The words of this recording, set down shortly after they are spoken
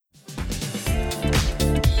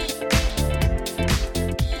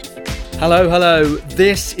Hello, hello.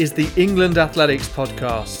 This is the England Athletics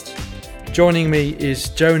Podcast. Joining me is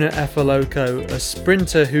Jona Efoloko, a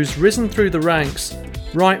sprinter who's risen through the ranks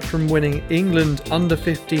right from winning England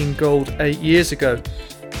under-15 gold 8 years ago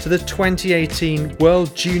to the 2018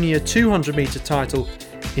 World Junior 200 metre title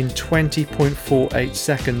in 20.48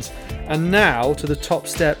 seconds, and now to the top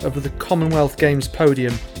step of the Commonwealth Games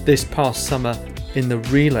podium this past summer in the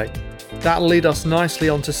relay. That'll lead us nicely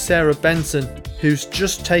on to Sarah Benson, who's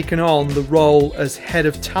just taken on the role as Head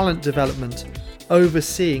of Talent Development,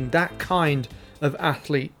 overseeing that kind of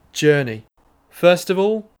athlete journey. First of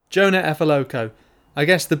all, Jona Efoloko. I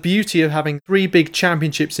guess the beauty of having 3 big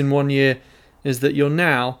championships in 1 year is that you're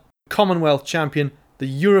now Commonwealth champion, the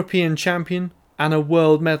European champion, and a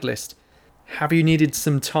world medalist. Have you needed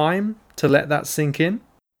some time to let that sink in?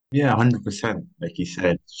 Yeah, 100%. Like you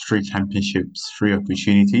said, 3 championships, 3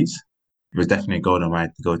 opportunities. It was definitely a goal of mine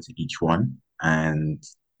to go to each one and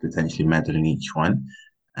potentially medal in each one.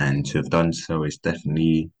 And to have done so is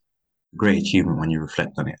definitely a great achievement when you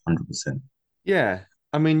reflect on it, 100%. Yeah,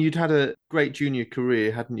 I mean, you'd had a great junior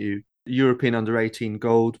career, hadn't you? European under-18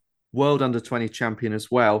 gold, world under-20 champion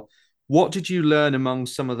as well. What did you learn among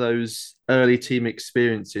some of those early team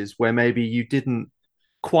experiences where maybe you didn't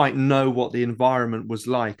quite know what the environment was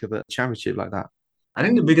like of a championship like that? I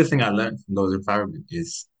think the biggest thing I learned from those environments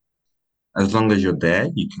is as long as you're there,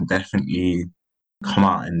 you can definitely come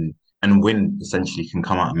out and win, essentially, can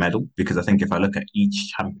come out a medal. Because I think if I look at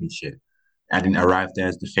each championship, I didn't arrive there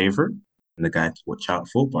as the favourite and the guy to watch out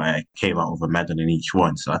for, but I came out with a medal in each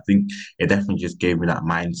one. So I think it definitely just gave me that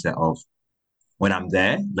mindset of when I'm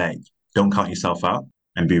there, like, don't count yourself out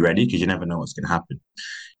and be ready because you never know what's going to happen.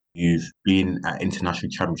 You've been at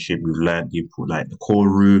international championship, you've learned the input, like the core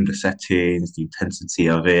room, the settings, the intensity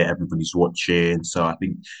of it, everybody's watching. So I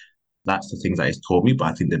think that's the things that it's taught me. But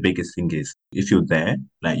I think the biggest thing is if you're there,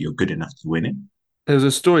 like you're good enough to win it. There was a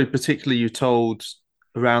story particularly you told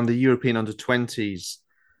around the European under-20s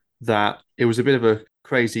that it was a bit of a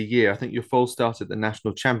crazy year. I think your false start at the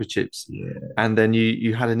national championships, Yeah. and then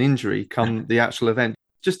you had an injury come the actual event.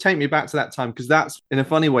 Just take me back to that time, because that's, in a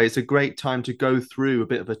funny way, it's a great time to go through a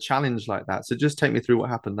bit of a challenge like that. So just take me through what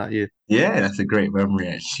happened that year. Yeah, that's a great memory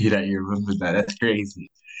actually that you remember that. That's crazy.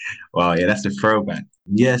 Wow, yeah, that's a throwback.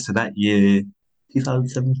 Yeah, so that year,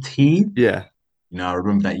 2017. Yeah. I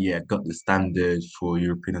remember that year I got the standard for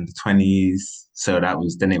European under-20s. So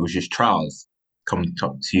then it was just trials, come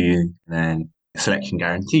top 2, and then selection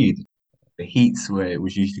guaranteed. The heats where it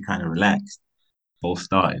was usually kind of relaxed, all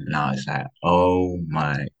started. Now it's like, oh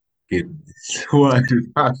my goodness, what is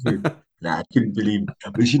happening? Nah, I couldn't believe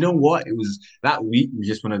it. But you know what? That week was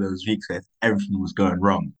just one of those weeks where everything was going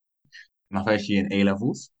wrong. My first year in A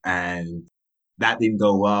levels, and that didn't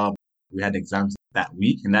go well. We had exams that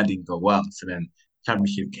week, and that didn't go well. So then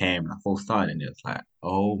championship came, and I full started, and it was like,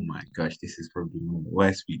 oh my gosh, this is probably one of the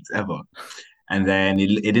worst weeks ever. And then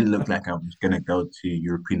it didn't look like I was gonna go to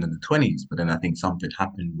European under-20s, but then I think something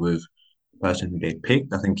happened with the person who they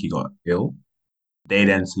picked. I think he got ill. They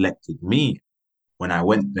then selected me. When I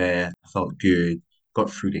went there, I felt good, got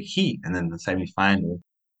through the heat, and then the semi-final.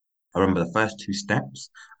 I remember the first 2 steps,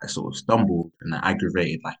 I sort of stumbled and I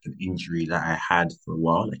aggravated like an injury that I had for a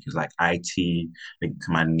while. Like it was like IT linked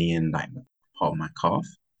to my knee and like part of my calf.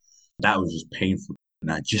 That was just painful. And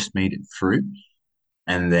I just made it through.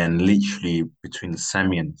 And then literally between the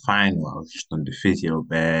semi and the final, I was just on the physio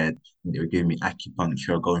bed. They were giving me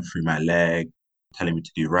acupuncture, going through my leg, telling me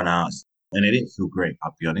to do run-outs. And it didn't feel great,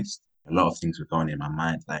 I'll be honest. A lot of things were going in my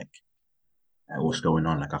mind, like what's going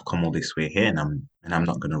on? Like I've come all this way here and I'm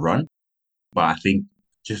not gonna run. But I think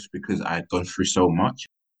just because I'd gone through so much,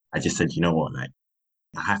 I just said, you know what, like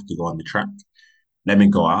I have to go on the track. Let me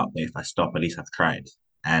go out, but if I stop, at least I've tried.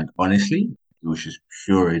 And honestly, it was just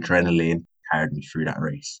pure adrenaline carried me through that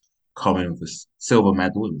race. Coming with a silver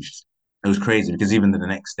medal, it was crazy because even the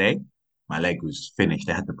next day, my leg was finished.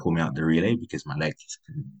 They had to pull me out the relay because my leg just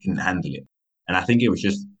couldn't handle it. And I think it was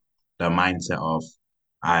just the mindset of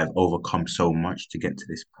I've overcome so much to get to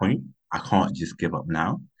this point. I can't just give up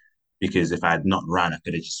now because if I had not run, I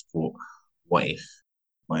could have just thought, what if?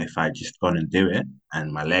 What if I just gone and do it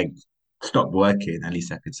and my leg stopped working? At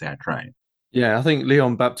least I could say I tried. Yeah, I think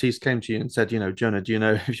Leon Baptiste came to you and said, Jonah, do you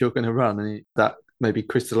know if you're going to run? And that maybe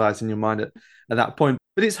crystallized in your mind at that point.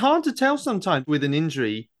 But it's hard to tell sometimes with an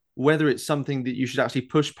injury whether it's something that you should actually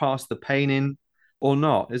push past the pain in or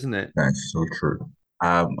not, isn't it? That's so true.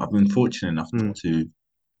 I've been fortunate enough not to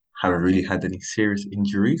haven't really had any serious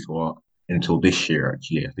injuries or until this year,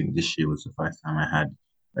 actually. I think this year was the first time I had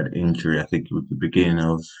an injury. I think it was the beginning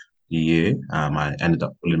of the year. I ended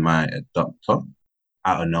up pulling my adductor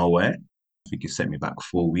out of nowhere. I think it set me back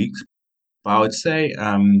 4 weeks. But I would say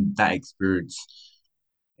that experience,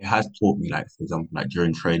 it has taught me, like, for example, like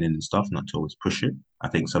during training and stuff, not to always push it. I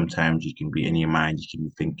think sometimes you can be in your mind, you can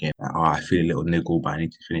be thinking, like, oh, I feel a little niggle, but I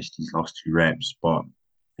need to finish these last two reps. But,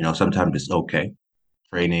 sometimes it's okay.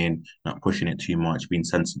 Training, not pushing it too much, being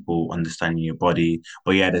sensible, understanding your body.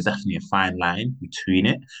 But yeah, there's definitely a fine line between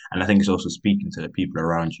it. And I think it's also speaking to the people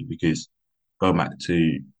around you because going back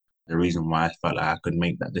to the reason why I felt like I could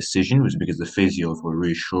make that decision was because the physios were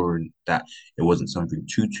reassuring that it wasn't something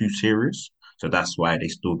too serious. So that's why they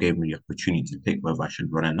still gave me the opportunity to pick whether I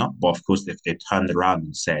should run or not. But of course, if they turned around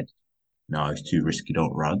and said, no, it's too risky,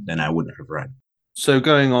 don't run, then I wouldn't have run. So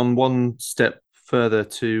going on one step further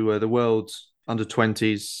to the World Under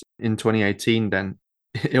 20s in 2018, then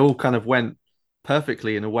it all kind of went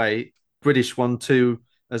perfectly in a way. British won two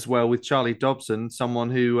as well with Charlie Dobson,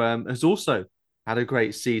 someone who has also had a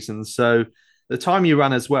great season. So the time you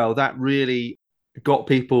ran as well, that really got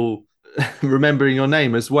people remembering your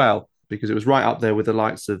name as well, because it was right up there with the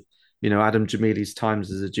likes of, Adam Jamili's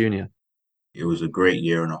times as a junior. It was a great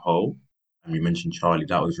year on a whole. And you mentioned Charlie,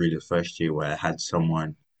 that was really the first year where I had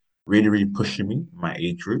someone really pushing me in my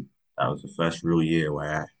age group. That was the first real year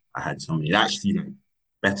where I had somebody actually like,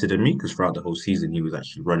 better than me because throughout the whole season he was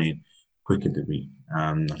actually running quicker than me.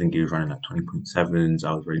 I think he was running like 20.7s,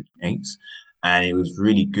 I was running 8s. And it was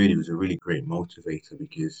really good. It was a really great motivator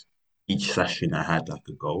because each session I had like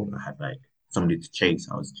a goal. I had like somebody to chase.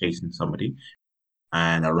 I was chasing somebody.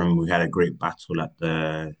 And I remember we had a great battle at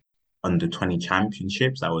the under 20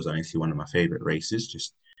 championships. That was honestly one of my favorite races,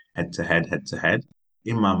 just head to head, head to head.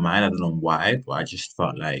 In my mind, I don't know why, but I just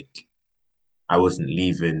felt like I wasn't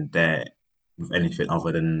leaving there with anything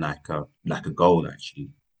other than like a goal actually.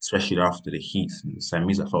 Especially after the heats and the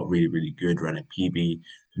semis, I felt really good running PB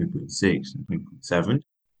 20.6 and 20.7.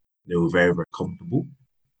 They were very comfortable.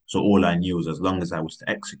 So all I knew was as long as I was to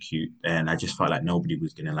execute, then I just felt like nobody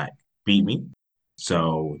was gonna like beat me.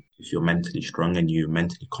 So if you're mentally strong and you're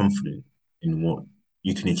mentally confident in what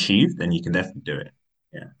you can achieve, then you can definitely do it.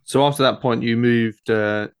 Yeah. So after that point, you moved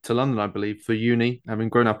to London, I believe, for uni, having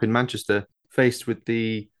grown up in Manchester, faced with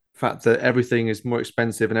the fact that everything is more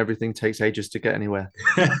expensive and everything takes ages to get anywhere.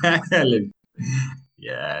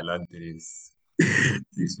 Yeah, London is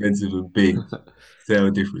expensive and big. So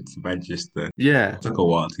different to Manchester. Yeah. It took a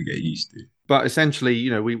while to get used to. But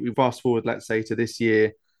essentially, we fast forward, let's say, to this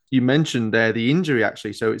year. You mentioned there the injury,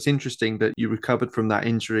 actually. So it's interesting that you recovered from that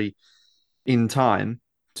injury in time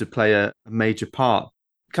to play a major part.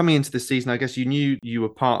 Coming into the season, I guess you knew you were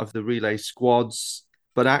part of the relay squads,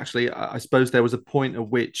 but actually, I suppose there was a point at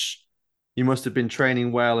which you must have been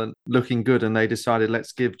training well and looking good, and they decided,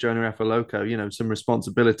 let's give Jona Efoloko, some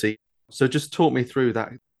responsibility. So just talk me through that.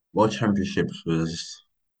 World Championships was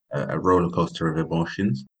a roller coaster of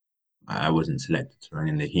emotions. I wasn't selected to run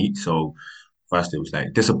in the heat, so first it was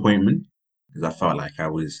like disappointment because I felt like I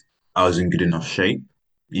was in good enough shape,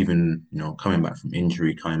 even coming back from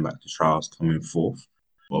injury, coming back to trials, coming fourth.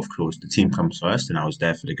 But of course, the team comes first, and I was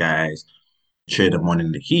there for the guys, cheered them on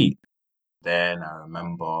in the heat. Then I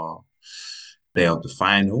remember day of the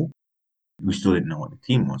final, we still didn't know what the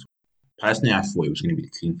team was. Personally, I thought it was going to be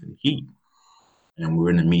the team for the heat. And we were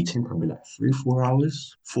in a meeting probably like 3, 4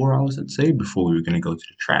 hours, 4 hours, I'd say, before we were going to go to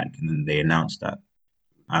the track. And then they announced that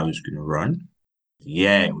I was going to run.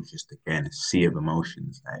 Yeah, it was just, again, a sea of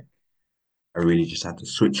emotions. Like, I really just had to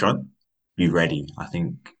switch on, be ready. I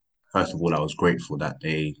think, first of all, I was grateful that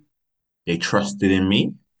they trusted in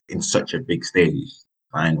me in such a big stage,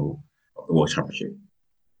 final of the World Championship.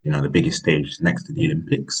 The biggest stage next to the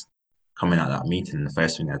Olympics. Coming out of that meeting, the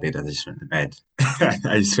first thing I did, I just went to bed.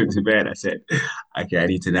 I just went to bed. I said, okay, I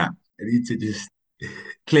need to nap. I need to just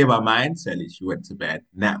clear my mind. So I literally went to bed,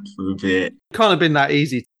 napped for a bit. Can't have been that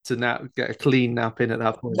easy to nap, get a clean nap in at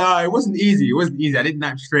that point. No, it wasn't easy. It wasn't easy. I didn't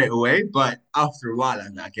nap straight away, but after a while,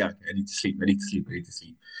 I'm like, okay, I need to sleep. I need to sleep. I need to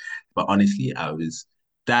sleep. But honestly,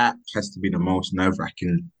 that has to be the most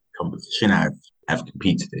nerve-wracking competition I've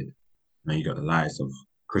competed in. You got the likes of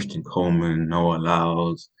Christian Coleman, Noah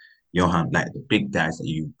Lyles, Johan, like the big guys that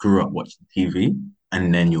you grew up watching TV,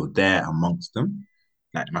 and then you're there amongst them.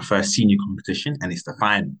 Like my first senior competition, and it's the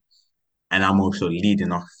final. And I'm also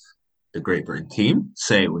leading off the Great Britain team.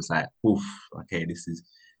 So it was like, oof, okay, this is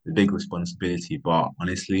the big responsibility. But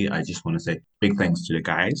honestly, I just want to say big thanks to the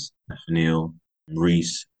guys, Nathaniel,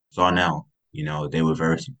 Reese, Zarnell. They were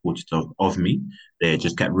very supportive of me. They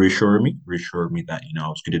just kept reassuring me that, I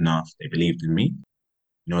was good enough. They believed in me.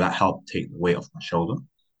 That helped take the weight off my shoulder.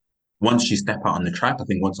 Once you step out on the track, I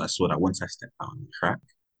think once I saw that, once I stepped out on the track,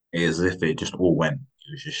 it is as if it just all went.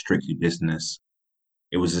 It was just strictly business.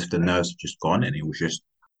 It was as if the nerves had just gone and it was just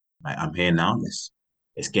like, I'm here now.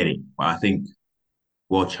 let's get it. But I think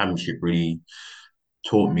World Championship really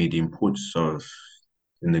taught me the importance of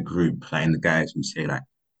in the group, like in the guys, we say like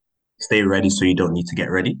stay ready so you don't need to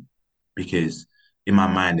get ready. Because in my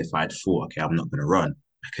mind, if I'd thought, okay, I'm not gonna run,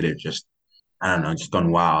 I could have just, I don't know, just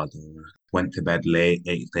gone wild or went to bed late,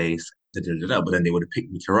 ate days, da, da, da, da, but then they would have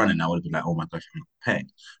picked me to run and I would have been like, oh my gosh, I'm not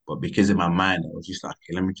prepared. But because in my mind, I was just like,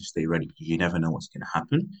 okay, let me just stay ready because you never know what's gonna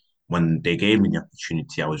happen. When they gave me the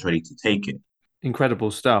opportunity, I was ready to take it.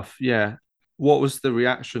 Incredible stuff. Yeah. What was the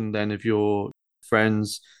reaction then of your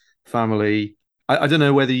friends, family? I don't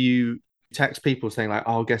know whether you text people saying like,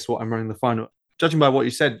 "Oh, guess what? I'm running the final." Judging by what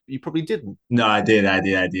you said, you probably didn't. No, I did, I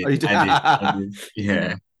did, I Oh, did, you did. I did, I did.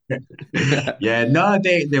 Yeah. Yeah, no,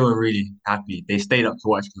 they were really happy. They stayed up to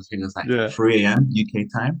watch because it was like Yeah. 3 a.m. UK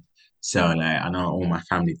time. So like I know all my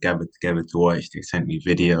family gathered together to watch. They sent me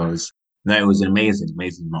videos. No, it was an amazing,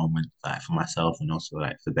 amazing moment like for myself and also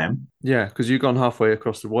like for them. Yeah, because you've gone halfway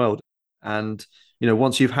across the world. And,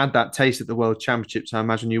 once you've had that taste at the World Championships, I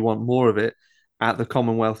imagine you want more of it at the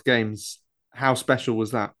Commonwealth Games. How special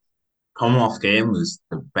was that? Commonwealth game was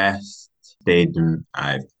the best stadium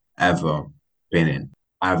I've ever been in.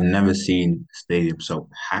 I've never seen a stadium so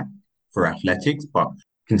packed for athletics, but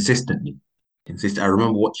consistently. Consistent. I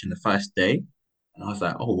remember watching the first day and I was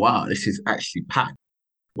like, oh wow, this is actually packed.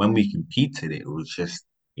 When we competed, it was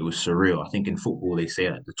surreal. I think in football they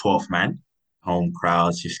say like the 12th man, home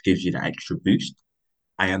crowds just gives you that extra boost.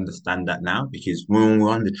 I understand that now because when we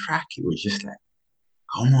were on the track, it was just like,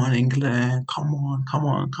 come on, England, come on, come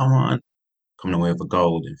on, come on. Coming away with a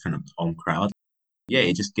gold in front of the home crowd. Yeah,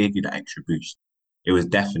 it just gave you that extra boost. It was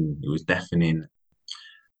deafening.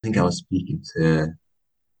 I think I was speaking to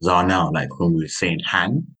Zarnell, like when we were saying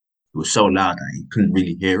hand, it was so loud that you couldn't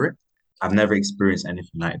really hear it. I've never experienced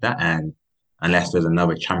anything like that. And unless there's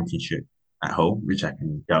another championship at home, which I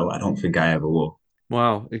can go, I don't think I ever will.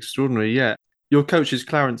 Wow, extraordinary. Yeah. Your coach is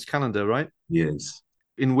Clarence Callender, right? Yes.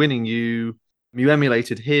 In winning, you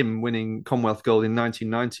emulated him winning Commonwealth gold in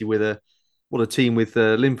 1990 with a team with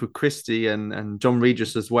Linford Christie and John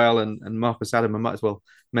Regis as well and Marcus Adam. I might as well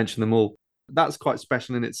mention them all. That's quite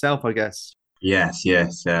special in itself, I guess. Yes,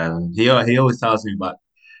 yes. He always tells me, but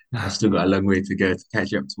I've still got a long way to go to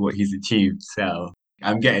catch up to what he's achieved. So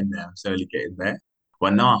I'm getting there. I'm slowly getting there.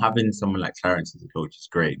 But now having someone like Clarence as a coach is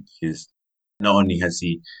great because not only has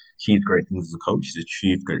he achieved great things as a coach, he's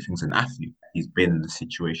achieved great things as an athlete. He's been in the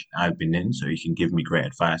situation I've been in, so he can give me great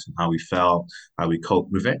advice on how we felt, how we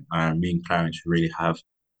cope with it. Me and Clarence really have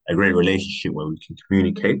a great relationship where we can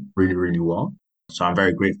communicate really, really well. So I'm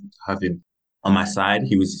very grateful to have him on my side.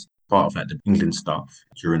 He was part of like the England staff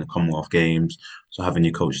during the Commonwealth Games. So having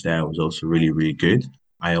your coach there was also really, really good.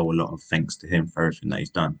 I owe a lot of thanks to him for everything that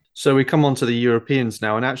he's done. So we come on to the Europeans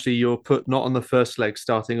now, and actually you're put not on the first leg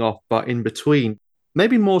starting off, but in between.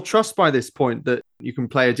 Maybe more trust by this point that you can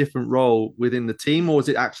play a different role within the team, or does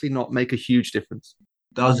it actually not make a huge difference?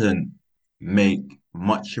 Doesn't make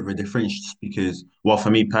much of a difference just because, well,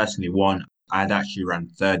 for me personally, one, I'd actually ran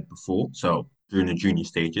third before. So during the junior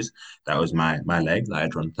stages, that was my leg. Like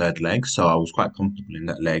I'd run third leg. So I was quite comfortable in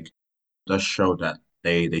that leg. It does show that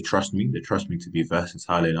they trust me. They trust me to be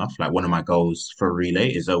versatile enough. Like one of my goals for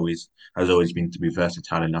relay has always been to be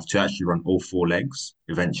versatile enough to actually run all four legs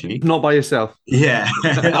eventually. Not by yourself. Yeah.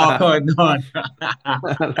 Oh no.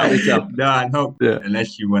 That'll be tough. No, no. Yeah.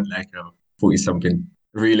 Unless you want like a 40 something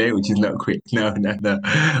relay, which is not quick. No, no, no.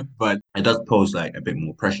 But it does pose like a bit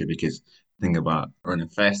more pressure because think about running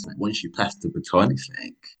fast. Like once you pass the baton, it's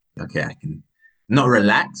like, okay, I can not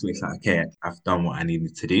relax, but it's like, okay, I've done what I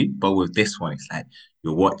needed to do. But with this one, it's like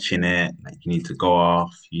you're watching it, like you need to go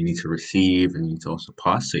off, you need to receive, and you need to also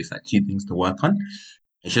pass. So it's like two things to work on.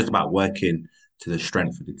 It's just about working to the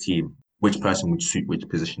strength of the team. Which person would suit which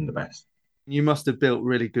position the best? You must have built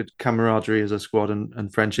really good camaraderie as a squad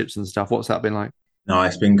and friendships and stuff. What's that been like? No,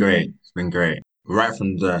 it's been great. It's been great. Right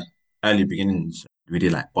from the early beginnings, we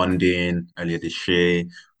did like bonding earlier this year.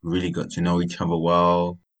 We really got to know each other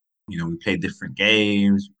well. We played different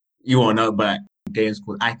games. You won't know, but games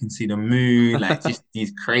called I Can See the Moon, like just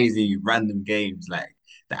these crazy random games like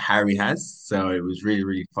that Harry has. So it was really,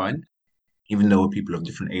 really fun. Even though we're people of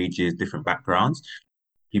different ages, different backgrounds,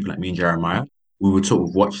 people like me and Jeremiah, we would sort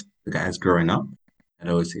of watch the guys growing up. And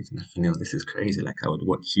I always say to Nathaniel, this is crazy. Like I would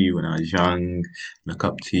watch you when I was young, look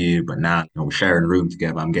up to you, but now we're sharing a room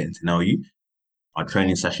together. I'm getting to know you. Our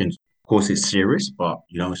training sessions, of course, it's serious, but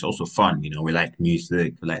it's also fun. We like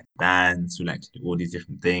music, we like dance, we like to do all these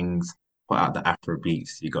different things. Put out the Afro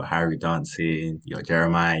beats. You got Harry dancing, you got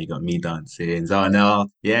Jeremiah, you got me dancing. So no,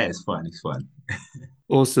 yeah, it's fun. It's fun.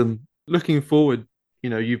 Awesome. Looking forward,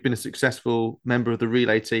 you've been a successful member of the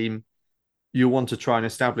relay team. you'll want to try and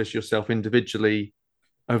establish yourself individually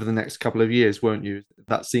over the next couple of years, won't you?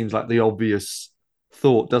 That seems like the obvious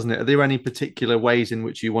thought, doesn't it? Are there any particular ways in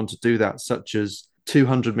which you want to do that, such as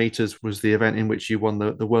 200 meters was the event in which you won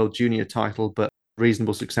the World Junior title, but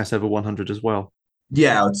reasonable success over 100 as well?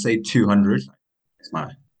 Yeah, I would say 200. It's my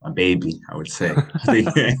baby, I would say. I think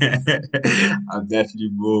I'm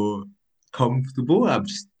definitely more comfortable.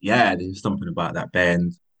 There's something about that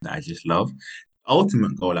bend that I just love.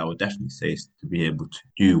 Ultimate goal, I would definitely say, is to be able to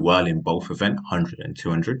do well in both events, 100 and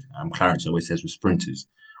 200. Clarence always says with sprinters,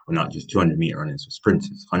 we're not just 200-meter runners, with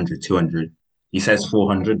sprinters, 100, 200. He says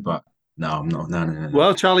 400, but no, I'm not. No.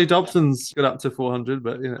 Well, Charlie Dobson's got up to 400,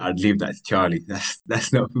 but I'd leave that to Charlie.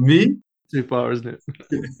 That's not for me. Too far, isn't it?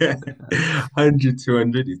 100,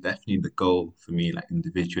 200 is definitely the goal for me, like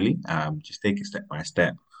individually. Just take it step by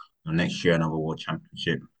step. Next year, another world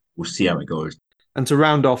championship. We'll see how it goes. And to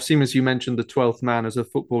round off, seeing as you mentioned the 12th man as a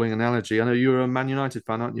footballing analogy, I know you're a Man United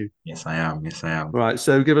fan, aren't you? Yes, I am. Right,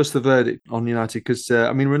 so give us the verdict on United, because,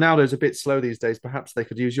 Ronaldo's a bit slow these days. Perhaps they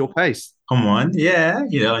could use your pace. Come on. Yeah,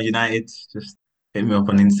 United, just hit me up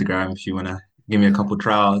on Instagram if you want to give me a couple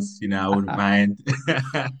trials. I wouldn't mind.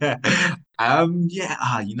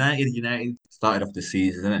 United started off the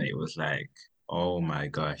season and it was like, oh my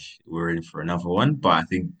gosh, we're in for another one. But I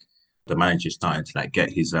think the manager's starting to like get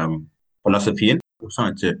his philosophy in. We're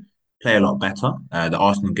starting to play a lot better. The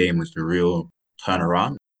Arsenal game was the real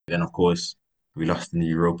turnaround. Then of course we lost in the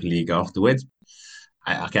Europa League afterwards.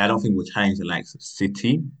 I don't think we'll challenge the likes of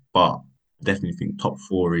City, but definitely think top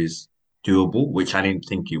four is doable, which I didn't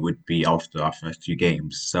think it would be after our first two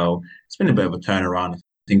games. So it's been a bit of a turnaround. I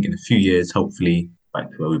think in a few years, hopefully,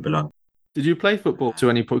 back to where we belong. Did you play football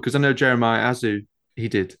to any point? Because I know Jeremiah Azu, he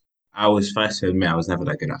did. I was first to admit I was never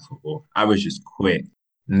that good at football. I was just quick.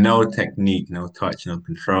 No technique, no touch, no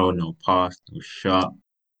control, no pass, no shot.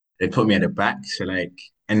 They put me at the back, so like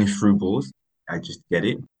any through balls, I just get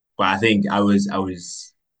it. But I think I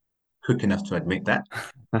was quick enough to admit that.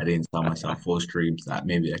 I didn't tell myself false dreams that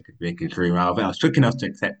maybe I could make a dream out of it. I was quick enough to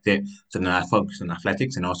accept it. So then I focused on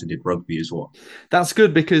athletics and also did rugby as well. That's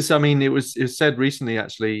good because, it was said recently,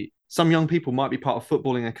 actually, some young people might be part of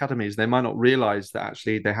footballing academies. They might not realise that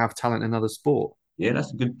actually they have talent in other sport. Yeah,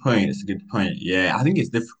 that's a good point. That's a good point. Yeah, I think it's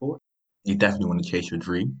difficult. You definitely want to chase your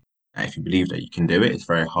dream. And if you believe that you can do it, it's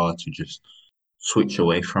very hard to just switch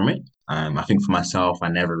away from it. I think for myself, I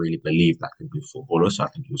never really believed I could be a footballer, so I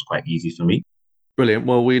think it was quite easy for me. Brilliant.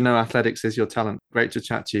 Well, we know athletics is your talent. Great to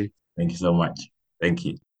chat to you. Thank you so much. Thank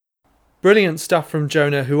you. Brilliant stuff from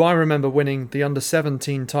Jona, who I remember winning the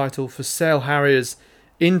under-17 title for Sale Harriers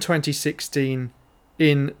in 2016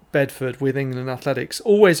 in Bedford with England Athletics.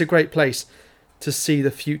 Always a great place to see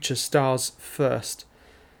the future stars first.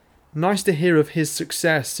 Nice to hear of his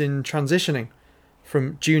success in transitioning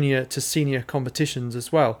from junior to senior competitions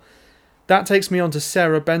as well. That takes me on to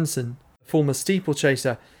Sarah Benson, former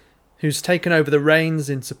steeplechaser, who's taken over the reins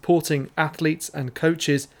in supporting athletes and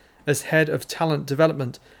coaches as head of talent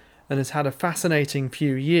development and has had a fascinating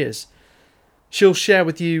few years. She'll share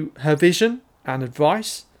with you her vision and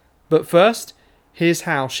advice, but first, here's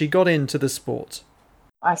how she got into the sport.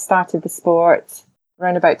 I started the sport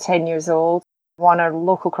around about 10 years old, won a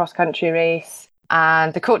local cross-country race,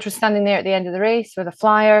 and the coach was standing there at the end of the race with a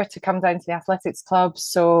flyer to come down to the athletics club.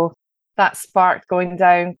 So that sparked going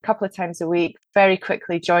down a couple of times a week, very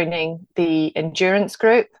quickly joining the endurance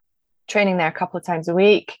group, training there a couple of times a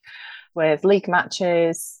week with league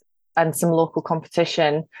matches and some local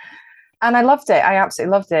competition. And I loved it. I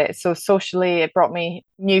absolutely loved it. So socially, it brought me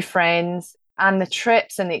new friends, and the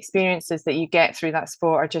trips and the experiences that you get through that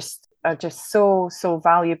sport are just so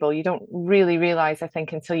valuable. You don't really realize, I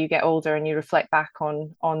think, until you get older and you reflect back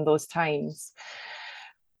on those times.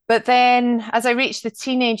 But then as I reached the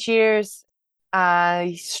teenage years,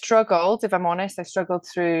 I struggled, if I'm honest. I struggled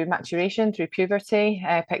through maturation, through puberty.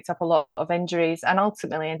 I picked up a lot of injuries and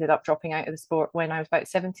ultimately ended up dropping out of the sport when I was about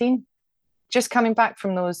 17. Just coming back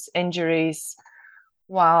from those injuries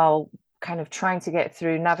while kind of trying to get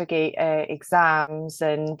through, navigate exams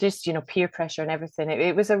and just, peer pressure and everything.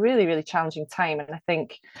 It was a really, really challenging time. And I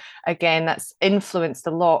think, again, that's influenced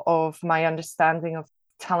a lot of my understanding of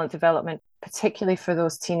talent development, particularly for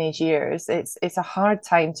those teenage years. It's a hard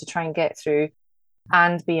time to try and get through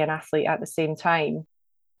and be an athlete at the same time.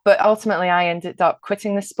 But ultimately, I ended up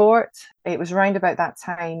quitting the sport. It was around about that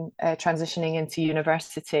time, transitioning into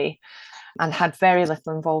university, and had very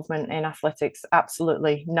little involvement in athletics,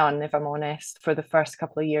 absolutely none, if I'm honest, for the first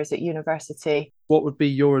couple of years at university. What would be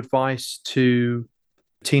your advice to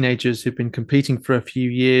teenagers who've been competing for a few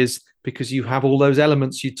years, because you have all those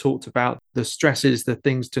elements you talked about, the stresses, the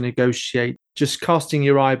things to negotiate. Just casting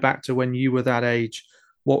your eye back to when you were that age,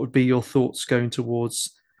 what would be your thoughts going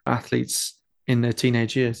towards athletes in their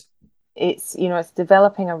teenage years? It's, it's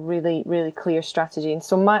developing a really, really clear strategy. And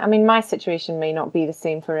so my situation may not be the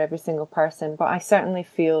same for every single person, but I certainly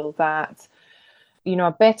feel that,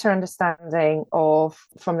 a better understanding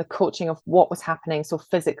from the coaching of what was happening. So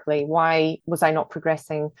physically, why was I not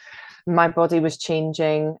progressing? My body was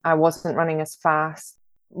changing. I wasn't running as fast.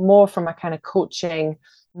 More from a kind of coaching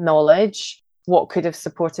knowledge, what could have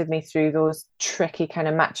supported me through those tricky kind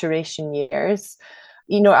of maturation years.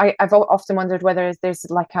 I've often wondered whether there's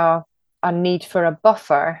like a need for a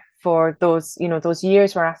buffer for those, those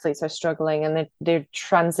years where athletes are struggling and they're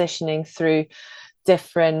transitioning through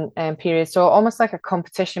different periods. So almost like a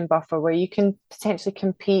competition buffer where you can potentially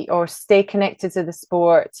compete or stay connected to the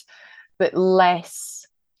sport, but less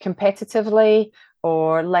competitively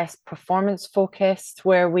or less performance focused,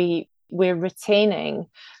 where we're retaining,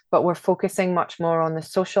 but we're focusing much more on the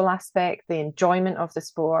social aspect, the enjoyment of the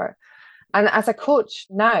sport. And as a coach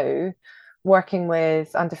now, working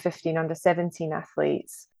with under 15, under 17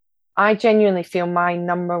 athletes, I genuinely feel my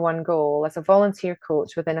number one goal as a volunteer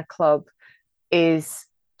coach within a club is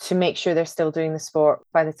to make sure they're still doing the sport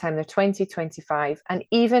by the time they're 20, 25. And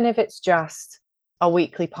even if it's just a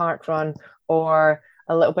weekly park run or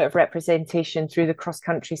a little bit of representation through the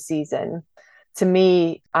cross-country season, to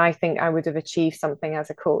me, I think I would have achieved something as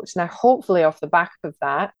a coach. Now, hopefully off the back of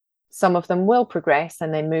that, some of them will progress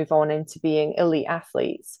and then move on into being elite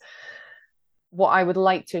athletes. What I would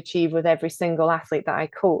like to achieve with every single athlete that I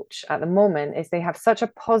coach at the moment is they have such a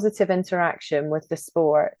positive interaction with the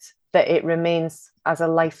sport that it remains as a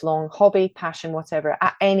lifelong hobby, passion, whatever,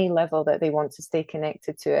 at any level that they want to stay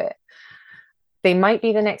connected to it. They might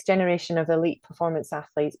be the next generation of elite performance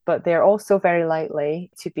athletes, but they're also very likely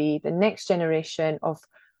to be the next generation of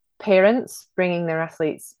parents bringing their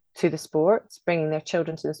athletes to the sport, bringing their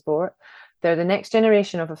children to the sport. They're the next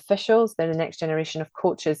generation of officials. They're the next generation of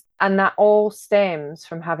coaches. And that all stems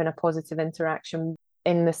from having a positive interaction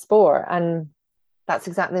in the sport. And that's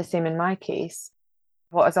exactly the same in my case.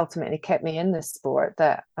 What has ultimately kept me in this sport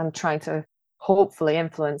that I'm trying to hopefully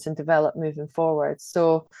influence and develop moving forward.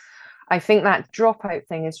 So I think that dropout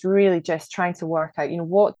thing is really just trying to work out,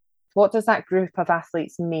 what does that group of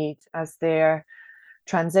athletes need as they're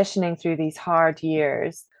transitioning through these hard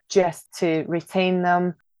years, just to retain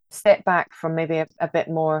them, step back from maybe a bit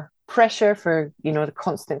more pressure for, the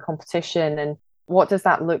constant competition. And what does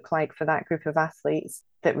that look like for that group of athletes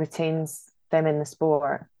that retains them in the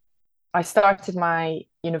sport? I started my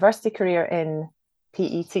university career in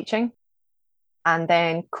PE teaching and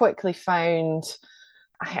then quickly found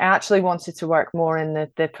I actually wanted to work more in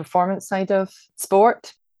the performance side of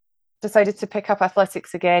sport. Decided to pick up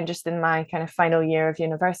athletics again just in my kind of final year of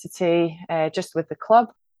university, just with the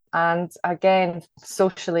club. And again,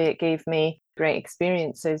 socially, it gave me great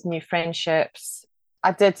experiences, new friendships.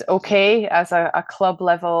 I did okay as a club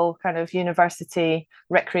level kind of university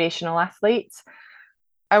recreational athlete.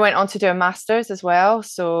 I went on to do a master's as well,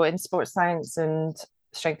 so in sports science and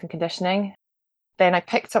strength and conditioning. Then I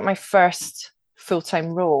picked up my first full-time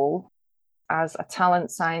role as a talent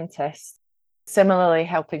scientist, similarly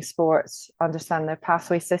helping sports understand their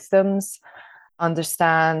pathway systems,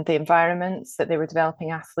 understand the environments that they were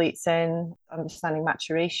developing athletes in, understanding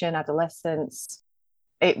maturation, adolescence.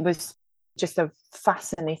 It was just a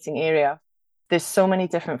fascinating area. There's so many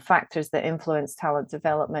different factors that influence talent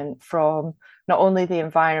development, from not only the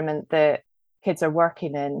environment that kids are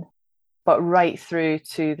working in, but right through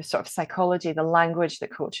to the sort of psychology, the language that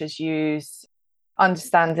coaches use,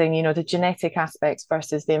 understanding, the genetic aspects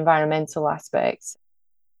versus the environmental aspects.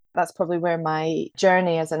 That's probably where my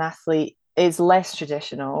journey as an athlete is less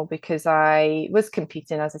traditional, because I was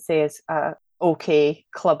competing, as I say, as a okay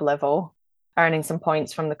club level, earning some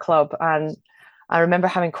points from the club. And I remember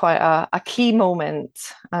having quite a key moment.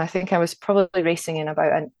 And I think I was probably racing in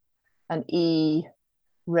about an E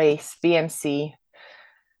race, BMC.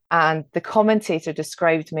 And the commentator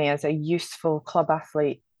described me as a useful club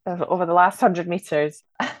athlete over the last 100 meters.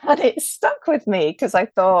 And it stuck with me because I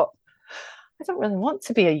thought, I don't really want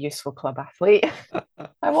to be a useful club athlete.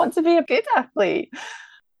 I want to be a good athlete.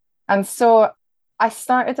 And so I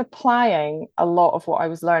started applying a lot of what I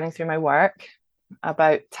was learning through my work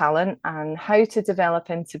about talent and how to develop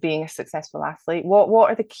into being a successful athlete.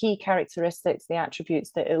 What are the key characteristics, the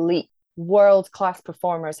attributes that elite world-class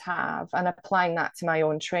performers have, and applying that to my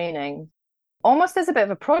own training, almost as a bit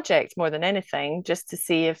of a project more than anything, just to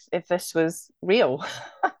see if this was real.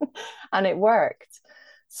 And it worked.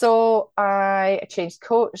 So I changed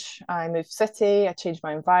coach, I moved city, I changed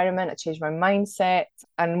my environment, I changed my mindset.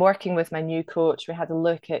 And working with my new coach, we had a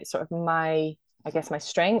look at sort of my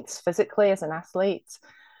strengths physically as an athlete.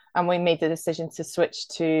 And we made the decision to switch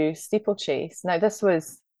to steeplechase. Now, I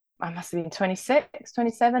must have been 26,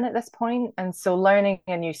 27 at this point. And so learning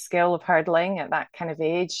a new skill of hurdling at that kind of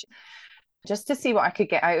age, just to see what I could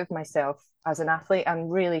get out of myself as an athlete and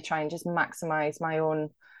really try and just maximize my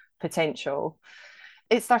own potential.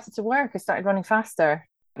 It started to work. I started running faster.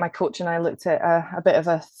 My coach and I looked at a bit of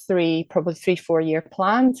a 4 year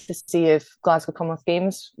plan to see if Glasgow Commonwealth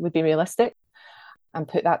Games would be realistic and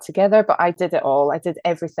put that together. But I did it all. I did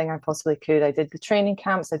everything I possibly could. I did the training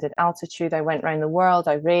camps, I did altitude, I went around the world,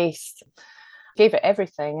 I raced, gave it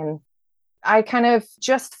everything. And I kind of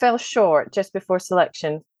just fell short just before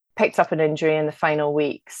selection, picked up an injury in the final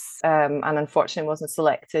weeks, and unfortunately wasn't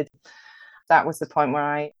selected. That was the point where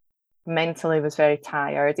I mentally was very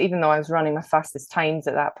tired, even though I was running my fastest times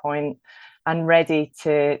at that point and ready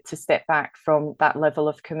to step back from that level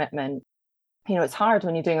of commitment. You know, it's hard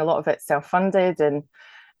when you're doing a lot of it self-funded, and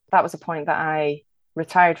that was a point that I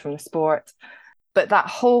retired from the sport. But that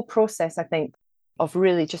whole process, I think, of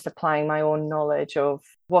really just applying my own knowledge of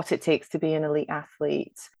what it takes to be an elite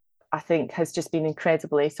athlete, I think has just been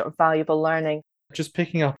incredibly sort of valuable learning. Just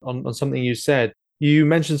picking up on something you said, you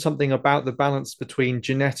mentioned something about the balance between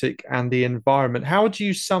genetic and the environment. How would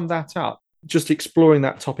you sum that up? Just exploring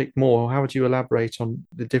that topic more, how would you elaborate on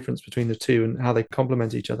the difference between the two and how they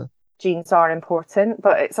complement each other? Genes are important,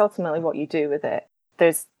 but it's ultimately what you do with it.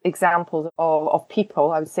 There's examples of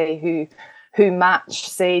people, I would say, who match,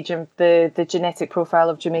 say, the genetic profile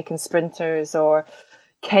of Jamaican sprinters or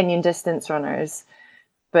Kenyan distance runners,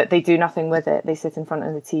 but they do nothing with it. They sit in front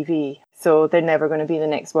of the TV. So they're never going to be the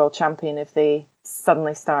next world champion if they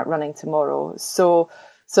suddenly start running tomorrow. So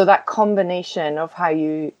that combination of how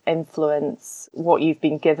you influence what you've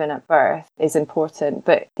been given at birth is important,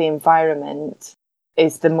 but the environment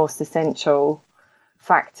is the most essential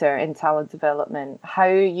factor in talent development. How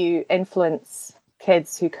you influence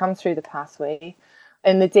kids who come through the pathway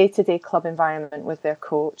in the day-to-day club environment with their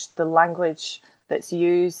coach, the language that's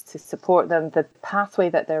used to support them, the pathway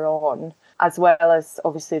that they're on, as well as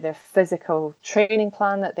obviously their physical training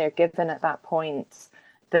plan that they're given at that point,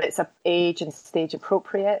 that it's age and stage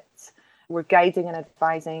appropriate. We're guiding and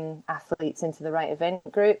advising athletes into the right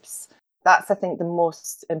event groups. That's, I think, the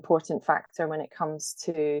most important factor when it comes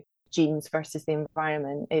to genes versus the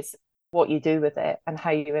environment, is what you do with it and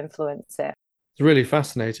how you influence it. It's really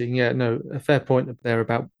fascinating. Yeah, no, a fair point there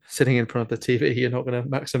about sitting in front of the TV. You're not going to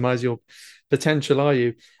maximize your potential, are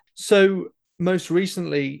you? So most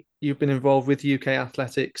recently, you've been involved with UK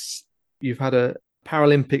athletics. You've had a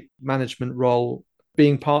Paralympic management role,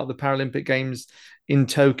 being part of the Paralympic Games in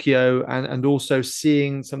Tokyo, and also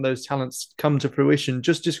seeing some of those talents come to fruition.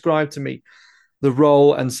 Just describe to me the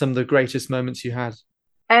role and some of the greatest moments you had.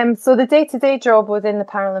 So the day-to-day job within the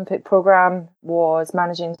Paralympic programme was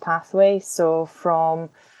managing the pathway. So from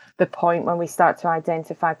the point when we start to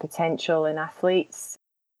identify potential in athletes,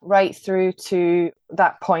 right through to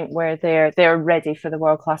that point where they're ready for the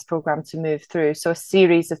world-class programme to move through. So a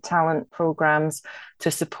series of talent programmes to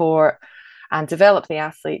support and develop the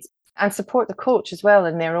athletes and support the coach as well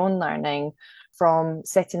in their own learning, from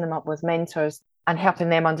setting them up with mentors and helping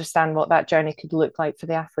them understand what that journey could look like for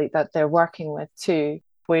the athlete that they're working with too.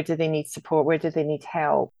 Where do they need support? Where do they need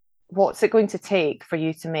help? What's it going to take for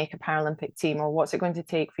you to make a Paralympic team? Or what's it going to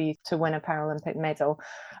take for you to win a Paralympic medal?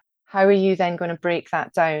 How are you then going to break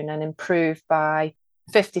that down and improve by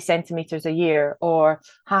 50 centimetres a year or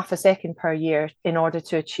half a second per year in order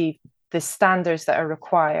to achieve the standards that are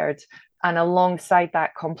required? And alongside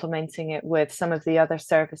that, complementing it with some of the other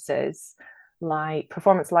services like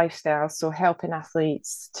performance lifestyle, so helping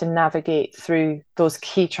athletes to navigate through those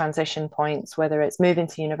key transition points, whether it's moving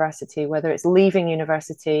to university, whether it's leaving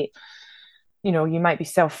university. You know, you might be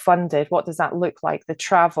self-funded. What does that look like? The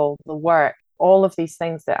travel, the work, all of these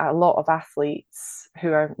things that a lot of athletes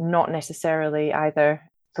who are not necessarily either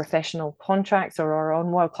professional contracts or are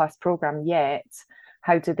on world-class program yet,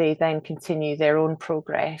 how do they then continue their own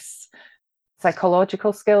progress?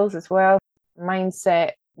 Psychological skills as well,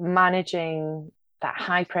 mindset, managing that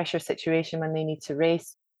high pressure situation when they need to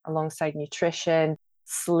race, alongside nutrition,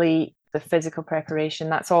 sleep, the physical preparation.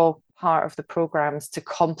 That's all part of the programs to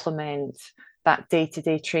complement that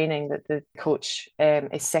day-to-day training that the coach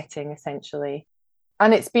is setting essentially.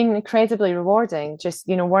 And it's been incredibly rewarding, just,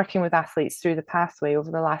 you know, working with athletes through the pathway over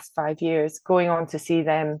the last 5 years, going on to see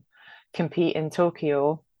them compete in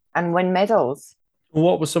Tokyo and win medals.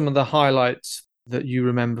 What were some of the highlights that you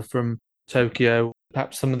remember from Tokyo?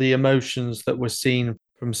 Perhaps some of the emotions that were seen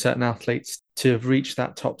from certain athletes to have reached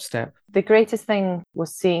that top step? The greatest thing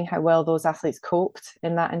was seeing how well those athletes coped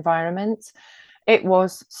in that environment. It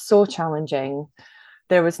was so challenging.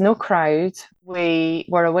 There was no crowd. We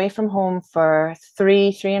were away from home for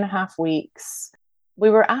 3.5 weeks.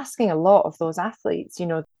 We were asking a lot of those athletes.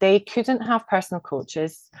 They couldn't have personal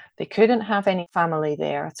coaches. They couldn't have any family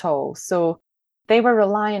there at all. So they were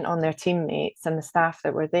reliant on their teammates and the staff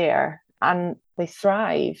that were there, and they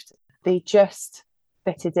thrived. They just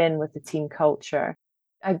fitted in with the team culture.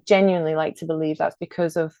 I genuinely like to believe that's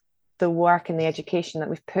because of the work and the education that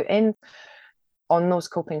we've put in on those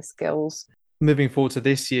coping skills. Moving forward to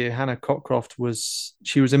this year, Hannah Cockcroft was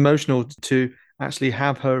emotional to actually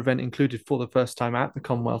have her event included for the first time at the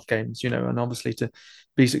Commonwealth Games, and obviously to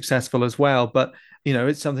be successful as well. But,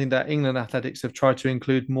 it's something that England athletics have tried to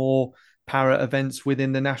include more para events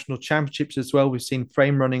within the national championships as well. We've seen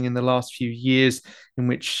frame running in the last few years in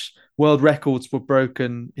which world records were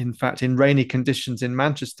broken, in fact, in rainy conditions in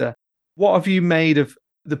Manchester. What have you made of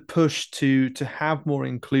the push to have more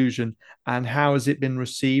inclusion, and how has it been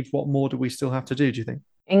received? What more do we still have to do you think?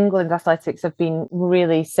 England athletics have been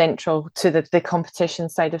really central to the competition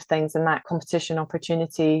side of things and that competition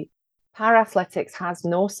opportunity. Para-athletics has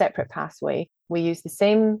no separate pathway. We use the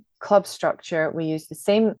same club structure. We use the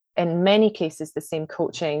same, in many cases, the same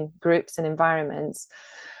coaching groups and environments.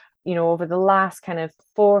 Over the last kind of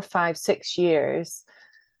 4, 5, 6 years,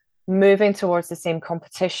 moving towards the same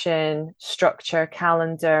competition structure,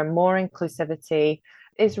 calendar, more inclusivity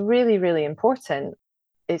is really, really important.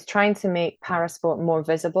 It's trying to make parasport more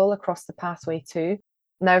visible across the pathway too.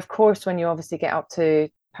 Now, of course, when you obviously get up to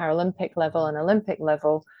Paralympic level and Olympic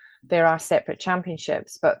level, there are separate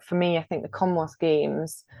championships. But for me, I think the Commonwealth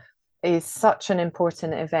Games is such an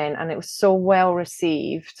important event, and it was so well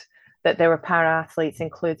received that there were para-athletes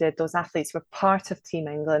included. Those athletes were part of Team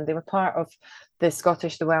England. They were part of the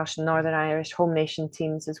Scottish, the Welsh, and Northern Irish home nation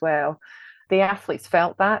teams as well. The athletes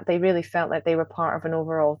felt that. They really felt like they were part of an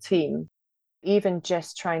overall team. Even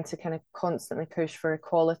just trying to kind of constantly push for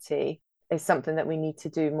equality is something that we need to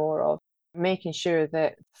do more of. Making sure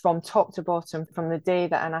that from top to bottom, from the day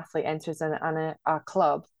that an athlete enters a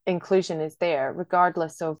club, inclusion is there,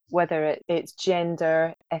 regardless of whether it's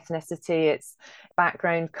gender, ethnicity, it's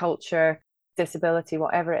background, culture, disability,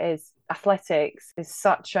 whatever it is. Athletics is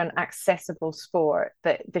such an accessible sport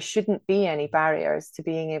that there shouldn't be any barriers to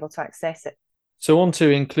being able to access it. So on to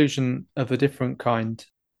inclusion of a different kind.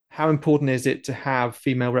 How important is it to have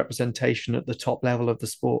female representation at the top level of the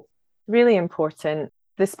sport? Really important.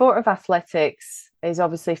 The sport of athletics is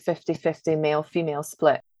obviously 50-50 male-female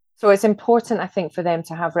split. So it's important, I think, for them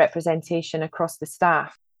to have representation across the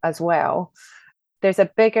staff as well. There's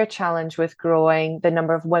a bigger challenge with growing the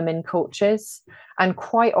number of women coaches, and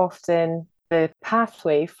quite often the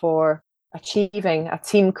pathway for achieving a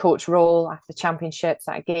team coach role at the championships,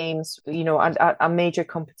 at games, a major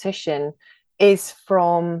competition is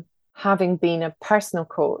from having been a personal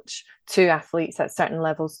coach to athletes at certain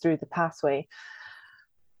levels through the pathway.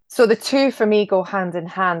 So the two for me go hand in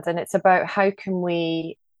hand, and it's about how can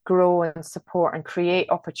we grow and support and create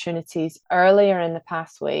opportunities earlier in the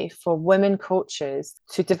pathway for women coaches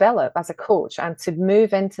to develop as a coach and to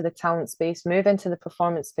move into the talent space, move into the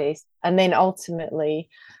performance space, and then ultimately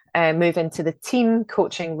move into the team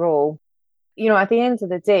coaching role. At the end of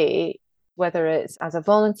the day, whether it's as a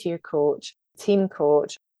volunteer coach, team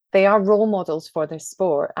coach, they are role models for their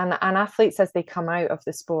sport. And athletes, as they come out of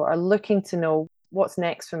the sport, are looking to know what's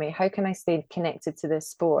next for me. How can I stay connected to this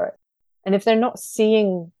sport? And if they're not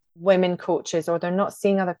seeing women coaches or they're not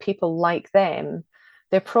seeing other people like them,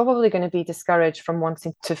 they're probably going to be discouraged from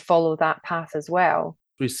wanting to follow that path as well.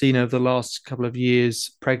 We've seen over the last couple of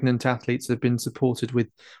years, pregnant athletes have been supported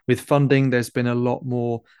with funding. There's been a lot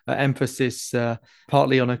more emphasis,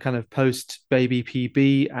 partly on a kind of post-baby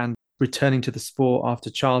PB and returning to the sport after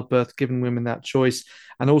childbirth, giving women that choice,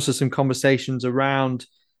 and also some conversations around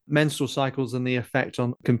menstrual cycles and the effect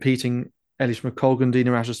on competing. Elish McColgan,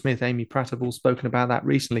 Dina Asher-Smith, Amy Pratt have all spoken about that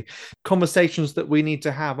recently. Conversations that we need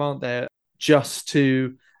to have, aren't there, just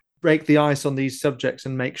to break the ice on these subjects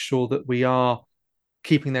and make sure that we are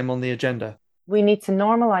keeping them on the agenda. We need to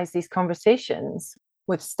normalise these conversations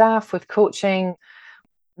with staff, with coaching.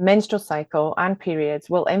 Menstrual cycle and periods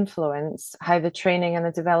will influence how the training and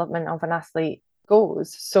the development of an athlete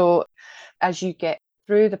goes. So as you get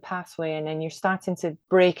through the pathway and then you're starting to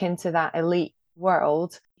break into that elite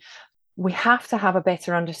world, we have to have a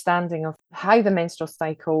better understanding of how the menstrual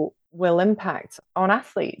cycle will impact on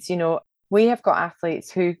athletes. We have got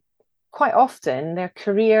athletes who quite often their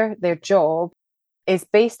career, their job is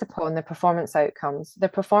based upon the performance outcomes. The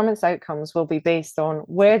performance outcomes will be based on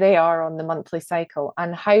where they are on the monthly cycle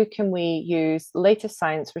and how can we use latest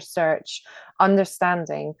science research,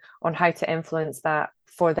 understanding on how to influence that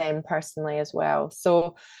for them personally as well.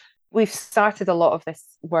 So we've started a lot of this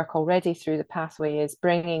work already through the pathway, is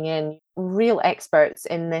bringing in real experts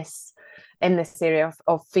in this area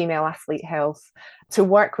of female athlete health to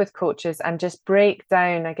work with coaches and just break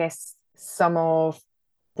down, I guess, some of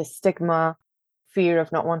the stigma, fear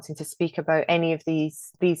of not wanting to speak about any of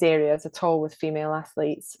these areas at all with female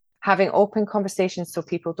athletes, having open conversations so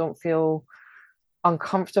people don't feel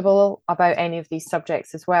uncomfortable about any of these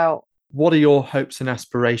subjects as well. What are your hopes and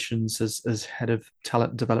aspirations as head of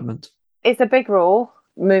talent development? It's a big role.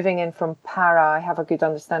 Moving in from para, I have a good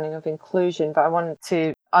understanding of inclusion, but I want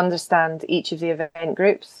to understand each of the event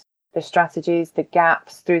groups, the strategies, the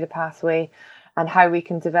gaps through the pathway, and how we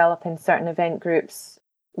can develop in certain event groups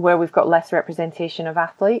where we've got less representation of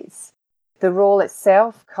athletes. The role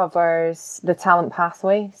itself covers the talent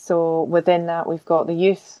pathway. So within that, we've got the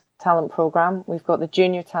youth talent programme, we've got the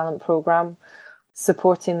junior talent programme,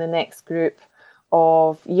 supporting the next group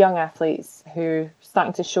of young athletes who are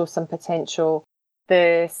starting to show some potential.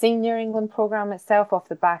 The Senior England programme itself, off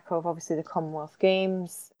the back of obviously the Commonwealth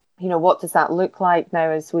Games, what does that look like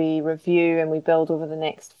now as we review and we build over the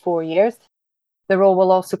next 4 years? The role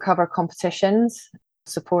will also cover competitions,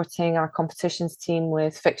 supporting our competitions team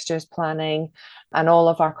with fixtures planning and all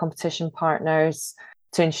of our competition partners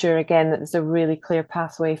to ensure, again, that there's a really clear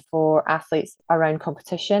pathway for athletes around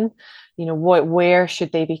competition. Where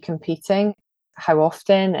should they be competing, how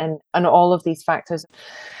often, and all of these factors.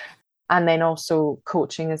 And then also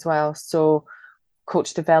coaching as well. So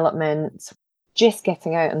coach development, just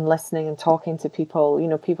getting out and listening and talking to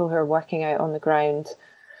people, people who are working out on the ground,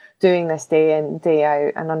 doing this day in, day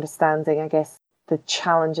out, and understanding, I guess, the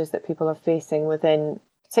challenges that people are facing within,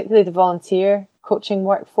 particularly the volunteer coaching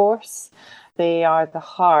workforce. They are the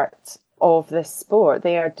heart of this sport.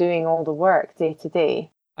 They are doing all the work day to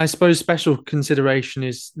day. I suppose special consideration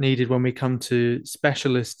is needed when we come to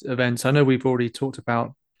specialist events. I know we've already talked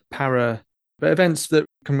about para, but events that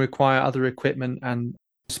can require other equipment and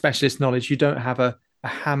specialist knowledge. You don't have a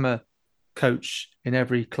hammer coach in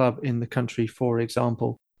every club in the country, for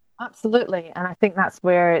example. Absolutely. And I think that's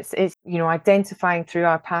where it's identifying through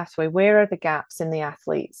our pathway, where are the gaps in the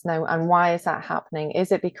athletes now, and why is that happening?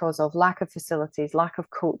 Is it because of lack of facilities, lack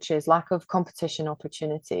of coaches, lack of competition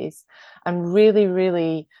opportunities? And really,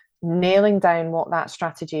 really nailing down what that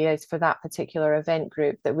strategy is for that particular event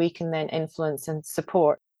group that we can then influence and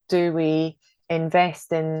support. Do we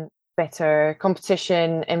invest in better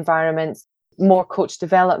competition environments, more coach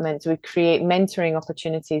development? Do we create mentoring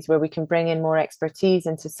opportunities where we can bring in more expertise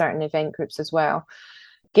into certain event groups as well?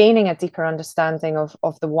 Gaining a deeper understanding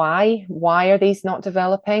of the why are these not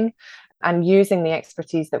developing, and using the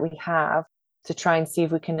expertise that we have to try and see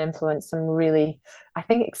if we can influence some really, I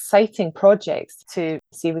think, exciting projects to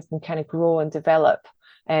see if we can kind of grow and develop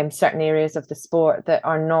certain areas of the sport that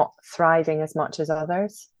are not thriving as much as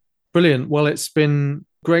others. Brilliant. Well, it's been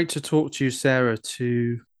great to talk to you, Sarah,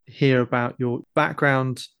 to hear about your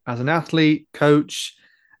background as an athlete, coach,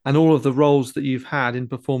 and all of the roles that you've had in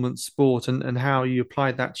performance sport, and how you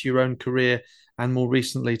applied that to your own career and more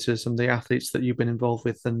recently to some of the athletes that you've been involved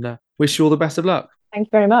with. And wish you all the best of luck. Thank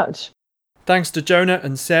you very much. Thanks to Jona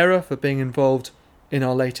and Sarah for being involved in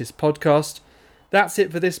our latest podcast. That's it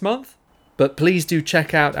for this month, but please do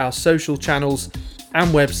check out our social channels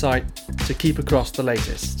and website to keep across the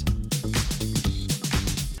latest.